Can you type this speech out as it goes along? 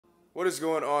What is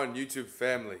going on, YouTube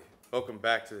family? Welcome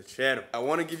back to the channel. I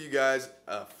want to give you guys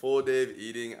a full day of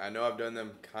eating. I know I've done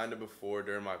them kind of before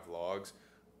during my vlogs,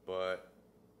 but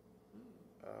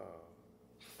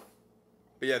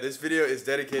yeah, this video is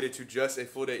dedicated to just a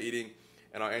full day eating,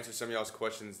 and I'll answer some of y'all's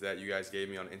questions that you guys gave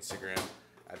me on Instagram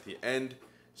at the end.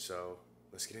 So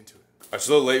let's get into it. It's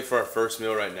a little late for our first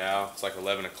meal right now. It's like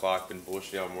 11 o'clock. Been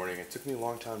bullshitting all morning. It took me a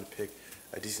long time to pick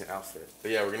a decent outfit.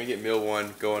 But yeah, we're gonna get meal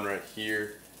one going right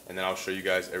here, and then I'll show you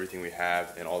guys everything we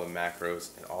have and all the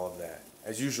macros and all of that,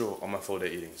 as usual on my full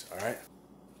day eatings. All right.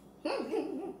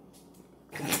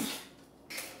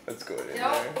 Let's go in there.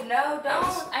 No,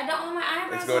 don't. I don't want my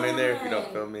eyebrows. Let's go in there if you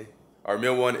don't film me. Our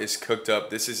meal one is cooked up.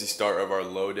 This is the start of our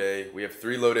low day. We have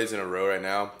 3 low days in a row right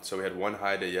now. So we had 1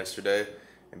 high day yesterday.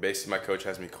 And basically my coach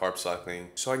has me carb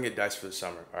cycling so I can get diced for the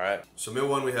summer, all right? So meal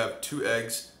one, we have 2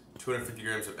 eggs, 250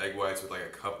 grams of egg whites with like a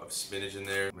cup of spinach in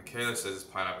there. Michaela says this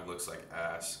pineapple looks like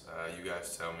ass. You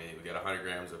guys tell me. We got 100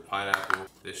 grams of pineapple,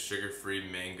 this sugar-free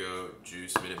mango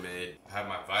juice Minute Maid. I have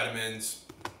my vitamins,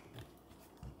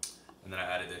 and then I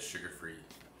added this sugar-free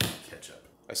ketchup.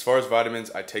 As far as vitamins,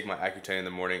 I take my Accutane in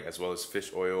the morning as well as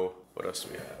fish oil. What else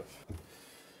do we have?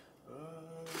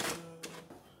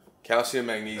 Calcium,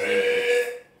 magnesium.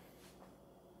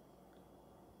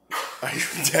 Are you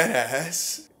dead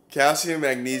ass? Calcium,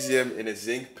 magnesium in a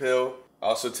zinc pill. I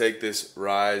also take this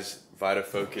Rise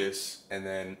VitaFocus, and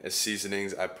then as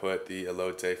seasonings, I put the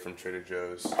elote from Trader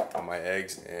Joe's on my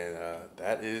eggs, and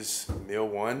that is meal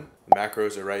one. The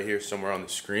macros are right here somewhere on the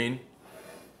screen.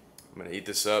 I'm gonna eat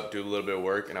this up, do a little bit of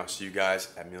work, and I'll see you guys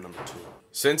at meal number 2.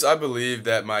 Since I believe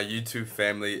that my YouTube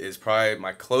family is probably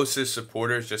my closest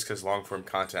supporters, just because long form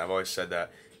content, I've always said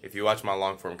that if you watch my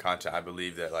long form content, I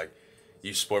believe that like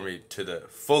you support me to the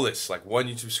fullest. Like 1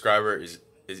 YouTube subscriber is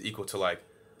equal to like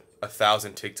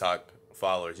 1,000 TikTok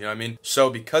followers. You know what I mean?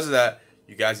 So because of that,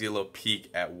 you guys get a little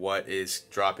peek at what is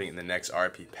dropping in the next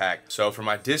RP pack. So for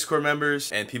my Discord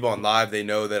members and people on live, they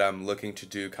know that I'm looking to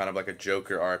do kind of like a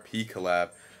Joker RP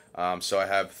collab. So I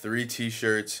have 3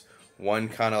 t-shirts, 1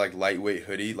 kind of like lightweight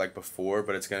hoodie like before,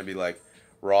 but it's going to be like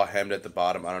raw hemmed at the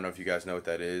bottom. I don't know if you guys know what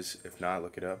that is. If not,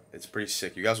 look it up. It's pretty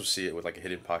sick. You guys will see it with like a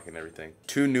hidden pocket and everything.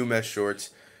 2 new mesh shorts,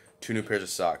 2 new pairs of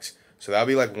socks. So that'll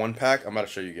be like 1 pack. I'm about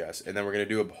to show you guys. And then we're going to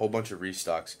do a whole bunch of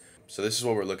restocks. So this is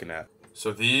what we're looking at.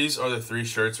 So these are the 3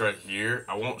 shirts right here.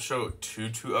 I won't show it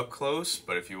too up close,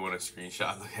 but if you want to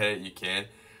screenshot look at it, you can.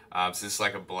 So this is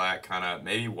like a black kind of,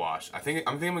 maybe washed. I'm thinking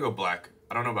I'm gonna go black.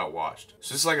 I don't know about washed.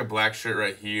 So this is like a black shirt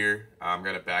right here.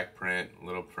 Got a back print,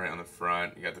 little print on the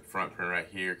front. You got the front print right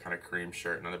here, kind of cream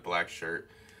shirt, another black shirt.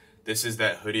 This is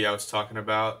that hoodie I was talking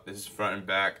about. This is front and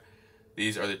back.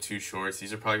 These are the 2 shorts.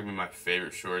 These are probably gonna be my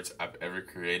favorite shorts I've ever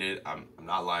created. I'm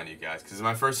not lying to you guys, because it's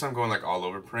my first time going like all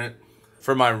over print.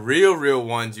 For my real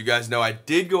ones, you guys know I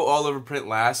did go all over print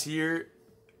last year,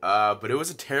 but it was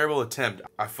a terrible attempt.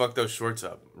 I fucked those shorts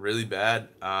up really bad,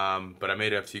 but I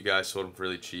made it up to you guys, sold them for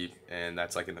really cheap, and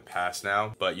that's like in the past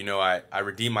now. But you know, I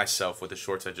redeemed myself with the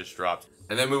shorts I just dropped.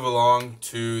 And then move along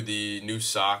to the new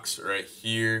socks right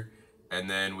here, and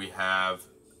then we have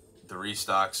the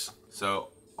restocks. So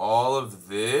all of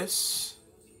this,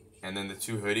 and then the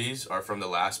 2 hoodies are from the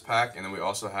last pack, and then we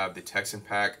also have the Texan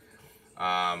pack.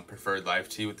 Preferred life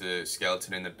tee with the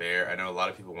skeleton and the bear. I know a lot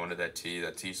of people wanted that tee.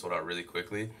 That tee sold out really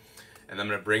quickly. And I'm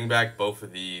going to bring back both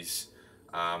of these,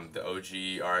 the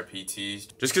OG RIP tees.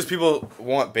 Just because people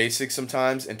want basics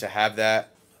sometimes, and to have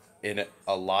that in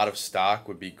a lot of stock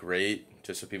would be great.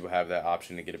 Just so people have that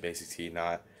option to get a basic tee,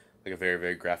 not like a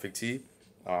very graphic tee.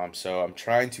 So I'm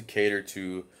trying to cater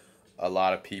to a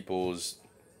lot of people's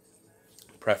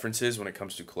preferences when it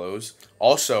comes to clothes.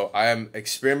 Also, I am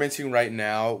experimenting right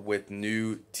now with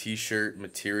new t-shirt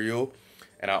material,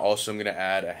 and I also am going to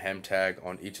add a hem tag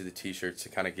on each of the t-shirts to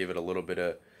kind of give it a little bit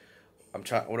of,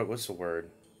 what's the word?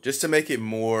 Just to make it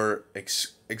more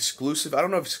exclusive. I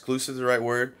don't know if exclusive is the right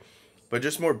word, but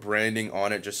just more branding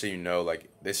on it, just so you know, like,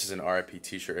 this is an RIP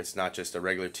t-shirt. It's not just a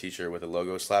regular t-shirt with a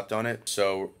logo slapped on it.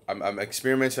 So I'm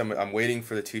experimenting. I'm waiting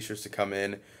for the t-shirts to come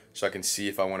in so I can see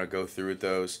if I want to go through with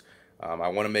those. I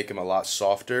want to make them a lot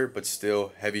softer, but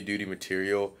still heavy-duty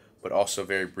material, but also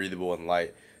very breathable and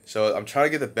light. So I'm trying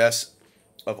to get the best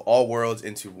of all worlds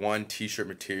into 1 t-shirt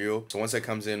material. So once that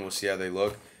comes in, we'll see how they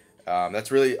look.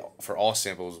 That's really for all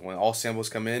samples. When all samples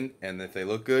come in, and if they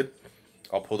look good,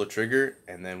 I'll pull the trigger,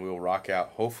 and then we'll rock out,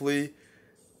 hopefully,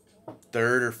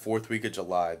 3rd or 4th week of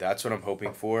July. That's what I'm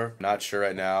hoping for. Not sure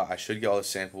right now. I should get all the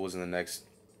samples in the next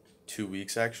 2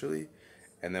 weeks, actually.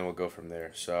 And then we'll go from there.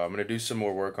 So I'm going to do some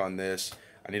more work on this.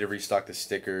 I need to restock the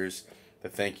stickers, the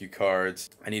thank you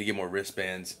cards. I need to get more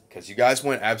wristbands, because you guys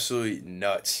went absolutely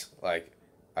nuts. Like,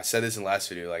 I said this in the last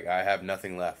video, like I have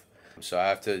nothing left. So I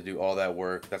have to do all that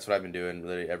work. That's what I've been doing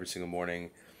literally every single morning,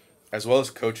 as well as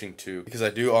coaching too, because I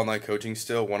do online coaching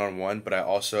still one-on-one, but I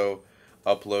also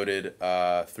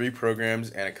uploaded 3 programs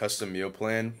and a custom meal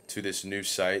plan to this new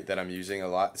site that I'm using a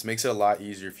lot. This makes it a lot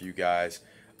easier for you guys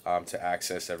to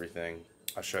access everything.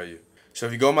 I'll show you. So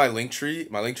if you go on my link tree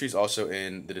is also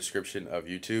in the description of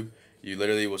YouTube. You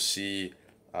literally will see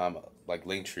like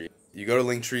link tree. You go to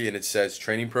link tree and it says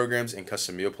training programs and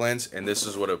custom meal plans, and this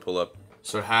is what it'll pull up.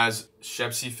 So it has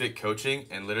Shep Fit coaching,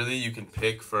 and literally you can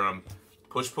pick from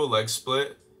push-pull leg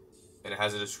split, and it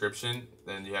has a description.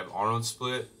 Then you have Arnold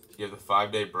split, you have the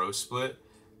 5-day bro split,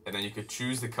 and then you could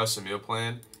choose the custom meal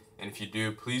plan. And if you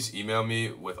do, please email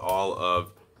me with all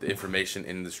of the information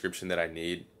in the description that I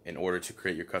need in order to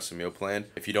create your custom meal plan.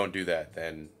 If you don't do that,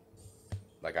 then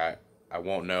like I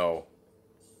won't know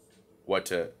what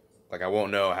to, like I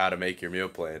won't know how to make your meal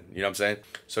plan. You know what I'm saying?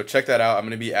 So check that out. I'm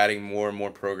going to be adding more and more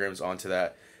programs onto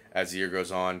that as the year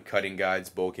goes on. Cutting guides,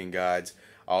 bulking guides.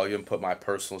 I'll even put my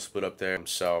personal split up there.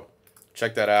 So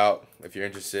check that out. If you're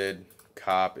interested,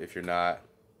 cop. If you're not,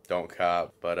 don't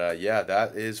cop. But yeah,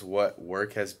 that is what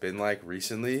work has been like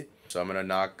recently. So I'm going to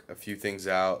knock a few things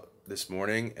out this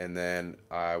morning, and then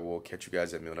I will catch you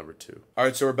guys at meal number 2. All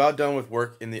right, so we're about done with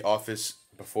work in the office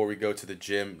before we go to the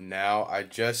gym. Now I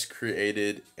just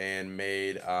created and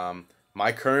made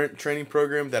my current training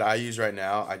program that I use right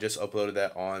now. I just uploaded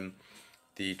that on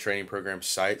the training program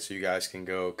site, so you guys can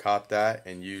go cop that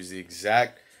and use the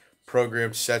exact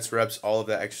program, sets, reps, all of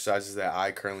the exercises that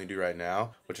I currently do right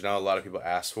now, which I know a lot of people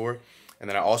ask for. And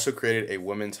then I also created a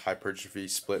women's hypertrophy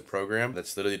split program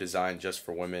that's literally designed just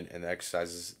for women, and the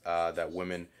exercises that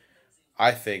women,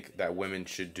 I think that women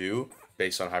should do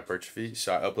based on hypertrophy.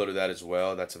 So I uploaded that as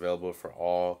well. That's available for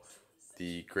all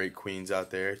the great queens out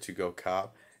there to go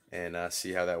cop and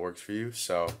see how that works for you.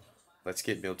 So let's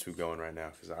get meal 2 going right now,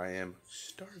 because I am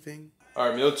starving. All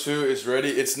right, meal 2 is ready.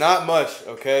 It's not much,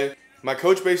 okay? My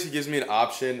coach basically gives me an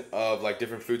option of like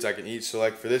different foods I can eat. So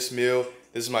like for this meal,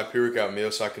 this is my pre-workout meal,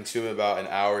 so I consume it about an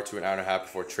hour to an hour and a half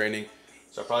before training.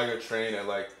 So I'm probably gonna train at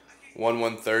like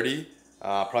 1:30.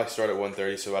 Probably start at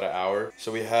 1:30, so about an hour.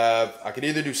 So we have, I could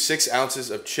either do 6 ounces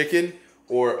of chicken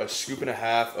or a scoop and a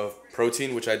half of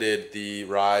protein, which I did the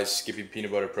Rise Skippy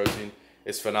Peanut Butter Protein.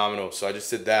 It's phenomenal, so I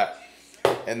just did that.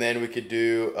 And then we could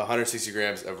do 160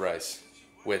 grams of rice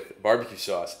with barbecue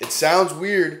sauce. It sounds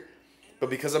weird, but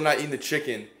because I'm not eating the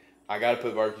chicken, I gotta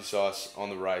put barbecue sauce on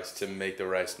the rice to make the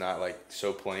rice not like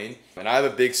so plain. And I have a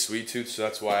big sweet tooth, so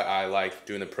that's why I like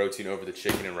doing the protein over the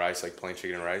chicken and rice, like plain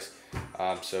chicken and rice.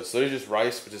 So it's literally just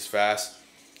rice, but just fast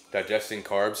digesting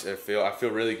carbs. I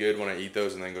feel really good when I eat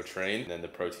those and then go train. And then the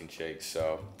protein shakes,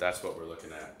 so that's what we're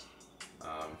looking at.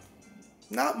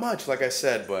 Not much, like I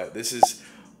said, but this is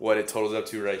what it totals up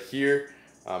to right here.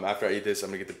 After I eat this, I'm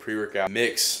gonna get the pre-workout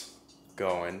mix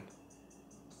going,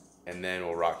 and then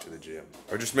we'll rock to the gym.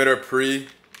 I just made our pre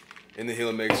in the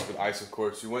Gila mix with ice, of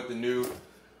course. We went the new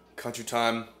Country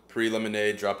Time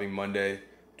pre-lemonade, dropping Monday,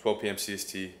 12 p.m.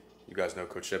 CST. You guys know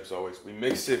Coach Shep as always. We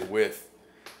mixed it with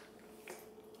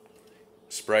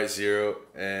Sprite Zero,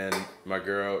 and my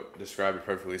girl described it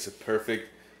perfectly. It's a perfect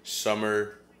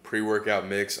summer pre-workout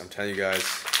mix. I'm telling you guys,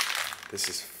 this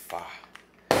is fire.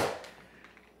 All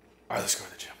right, let's go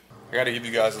to the gym. I gotta give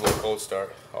you guys a little cold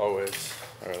start, always.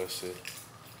 All right, let's see.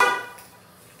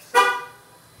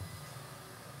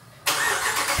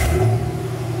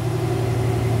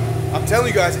 I'm telling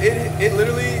you guys, it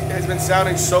literally has been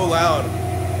sounding so loud,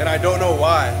 and I don't know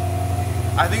why.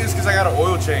 I think it's because I got an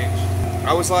oil change.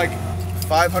 I was like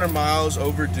 500 miles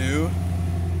overdue,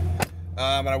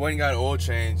 and I went and got an oil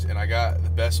change, and I got the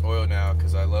best oil now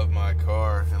because I love my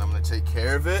car, and I'm gonna take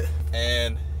care of it.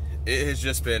 And it has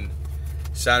just been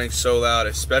sounding so loud,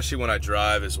 especially when I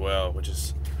drive as well, which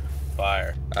is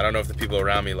fire. I don't know if the people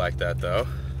around me like that though,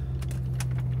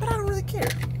 but I don't really care.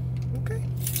 Okay.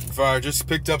 I just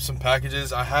picked up some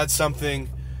packages. I had something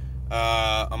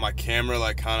on my camera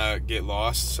like kind of get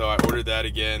lost, so I ordered that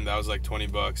again. That was like 20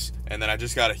 bucks. And then I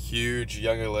just got a huge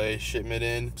Young LA shipment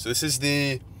in. So this is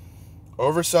the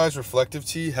oversized reflective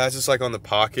tee. Has this like on the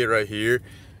pocket right here,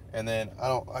 and then I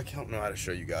don't know how to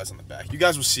show you guys on the back. You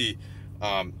guys will see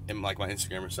in like my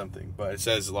Instagram or something, but it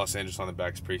says Los Angeles on the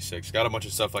back. It's pretty sick. It's got a bunch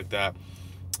of stuff like that.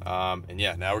 And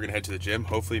yeah, now we're gonna head to the gym.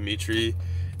 Hopefully Mitri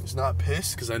is not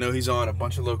pissed, because I know he's on a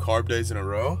bunch of low carb days in a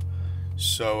row.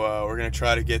 So we're gonna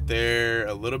try to get there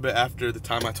a little bit after the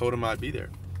time I told him I'd be there.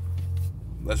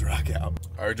 Let's rock out.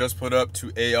 All right, just put up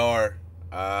to AR.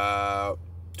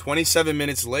 27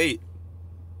 minutes late.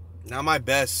 Not my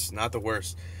best, not the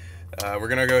worst. We're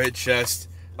gonna go hit chest.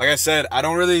 Like I said, I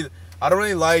don't really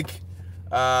like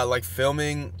like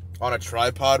filming on a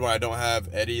tripod when I don't have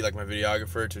Eddie, like my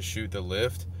videographer, to shoot the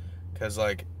lift, because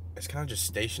like it's kind of just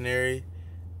stationary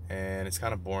and it's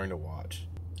kind of boring to watch.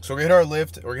 So we're gonna hit our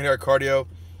lift, we're gonna hit our cardio,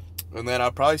 and then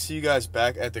I'll probably see you guys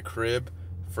back at the crib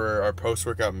for our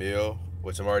post-workout meal,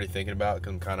 which I'm already thinking about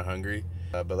because I'm kind of hungry.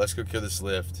 But let's go kill this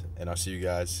lift, and I'll see you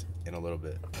guys in a little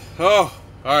bit. Oh,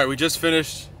 all right, we just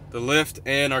finished the lift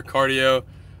and our cardio.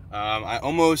 I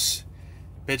almost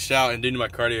bitched out and didn't do my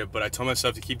cardio, but I told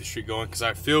myself to keep the streak going because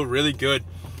I feel really good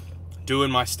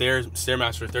doing my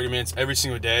Stairmaster for 30 minutes every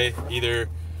single day, either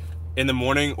in the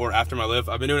morning or after my lift.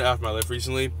 I've been doing it after my lift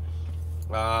recently.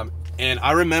 And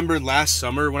I remember last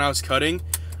summer when I was cutting,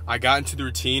 I got into the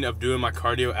routine of doing my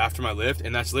cardio after my lift,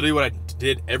 and that's literally what I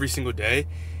did every single day,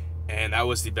 and that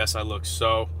was the best I looked.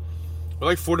 So we're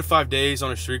like 4 to 5 days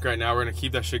on a streak right now. We're gonna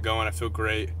keep that shit going. I feel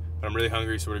great, but I'm really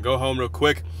hungry, so we're gonna go home real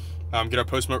quick, get our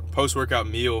post-workout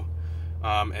meal,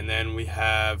 and then we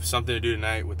have something to do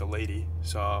tonight with the lady,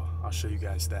 so I'll show you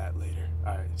guys that later.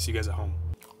 All right, see you guys at home.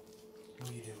 What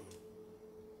are you doing?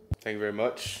 Thank you very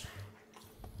much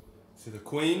to the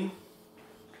queen,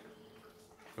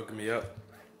 hooking me up.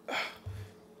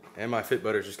 And my Fit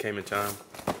Butter just came in time.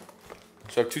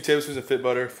 So I have 2 tablespoons of Fit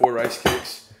Butter, 4 rice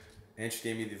cakes, and she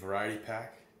gave me the variety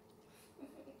pack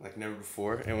like never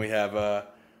before. And we have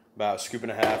about a scoop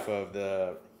and a half of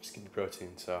the skinny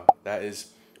protein. So that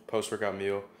is post-workout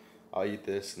meal. I'll eat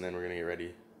this and then we're gonna get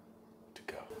ready to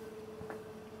go.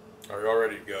 Are you all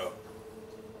ready to go?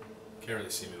 Can't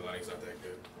really see me, the lighting's not that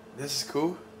good. This is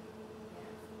cool.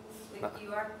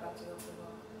 You are about to go for golf.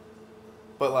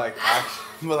 But like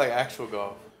actual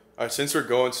golf. All right, since we're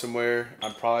going somewhere, I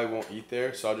probably won't eat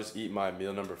there, so I'll just eat my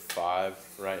meal number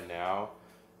 5 right now,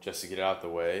 just to get it out the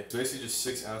way. It's basically just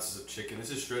 6 ounces of chicken. This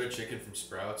is shredded chicken from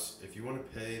Sprouts. If you want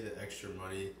to pay the extra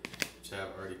money to have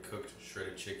already cooked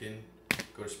shredded chicken,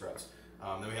 go to Sprouts.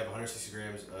 Then we have 160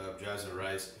 grams of jasmine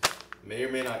rice. May or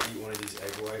may not eat one of these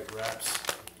egg white wraps.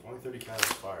 Only 30 calories,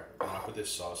 fire. And I'll put this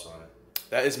sauce on it.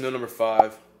 That is meal number 5.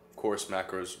 Of course,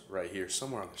 macros right here,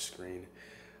 somewhere on the screen.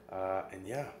 And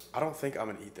yeah, I don't think I'm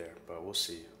gonna eat there, but we'll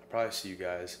see. I'll probably see you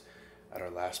guys at our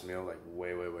last meal, like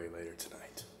way later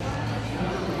tonight. All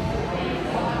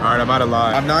right, I'm out of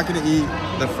line. I'm not gonna eat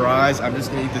the fries. I'm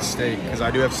just gonna eat the steak because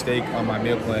I do have steak on my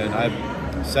meal plan. I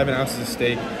have 7 ounces of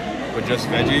steak with just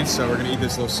veggies, so we're gonna eat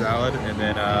this little salad, and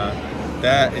then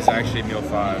that is actually meal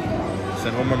 5. So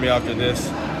then one more meal after this.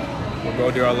 We'll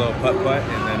go do our little putt-putt,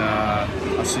 and then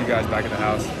I'll see you guys back at the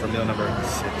house for meal number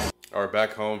 6. All right,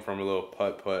 back home from a little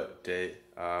putt-putt date.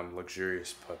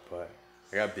 Luxurious putt-putt.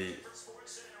 I got beat.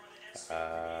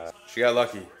 She got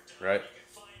lucky, right?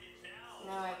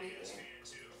 No, I beat you.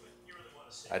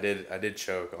 I did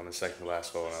choke on the second to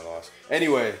last hole and I lost.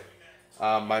 Anyway,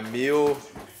 my meal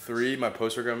 3, my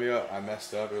post-workout meal, I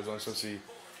messed up. It was only supposed to be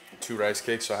 2 rice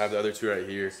cakes, so I have the other 2 right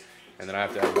here. And then I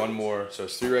have to add 1 more, so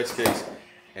it's 3 rice cakes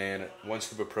and 1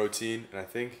 scoop of protein, and I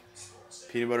think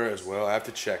peanut butter as well. I have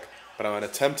to check, but I'm gonna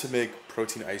attempt to make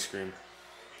protein ice cream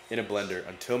in a blender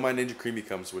until my Ninja Creamy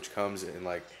comes, which comes in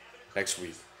like next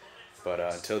week. But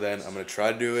until then, I'm gonna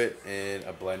try to do it in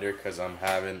a blender because I'm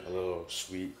having a little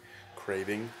sweet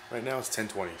craving right now. It's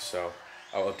 10:20, so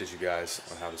I'll update you guys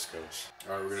on how this goes.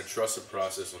 All right, we're gonna trust the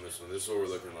process on this one. This is what we're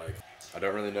looking like. I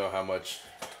don't really know how much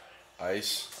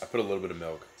ice. I put a little bit of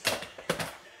milk.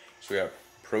 So we got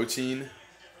protein,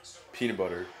 peanut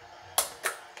butter,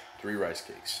 3 rice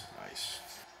cakes. Nice.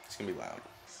 It's gonna be loud.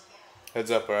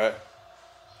 Heads up, all right?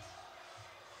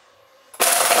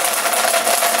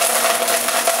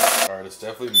 All right, it's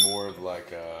definitely more of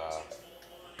like a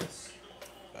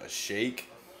shake.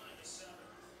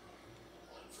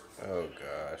 Oh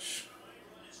gosh.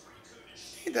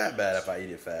 Ain't that bad if I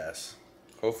eat it fast.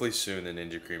 Hopefully soon the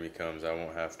Ninja Creamy comes. I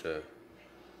won't have to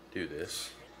do this.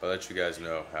 I'll let you guys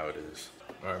know how it is.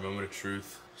 All right, moment of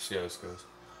truth. See how this goes.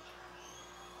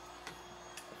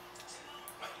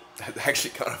 That's actually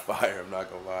kind of fire, I'm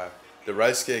not gonna lie. The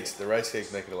rice cakes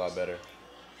make it a lot better.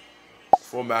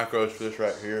 Full macros for this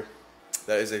right here.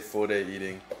 That is a full day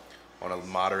eating on a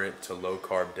moderate to low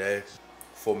carb day.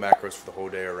 Full macros for the whole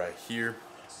day are right here.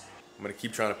 I'm gonna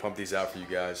keep trying to pump these out for you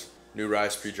guys. New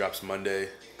Rise pre-drops Monday,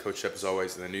 Coach Shep as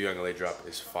always, and the new Young LA drop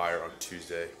is fire on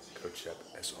Tuesday, Coach Shep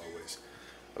as always.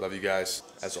 I love you guys,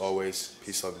 as always.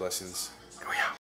 Peace, love, blessings, and we out.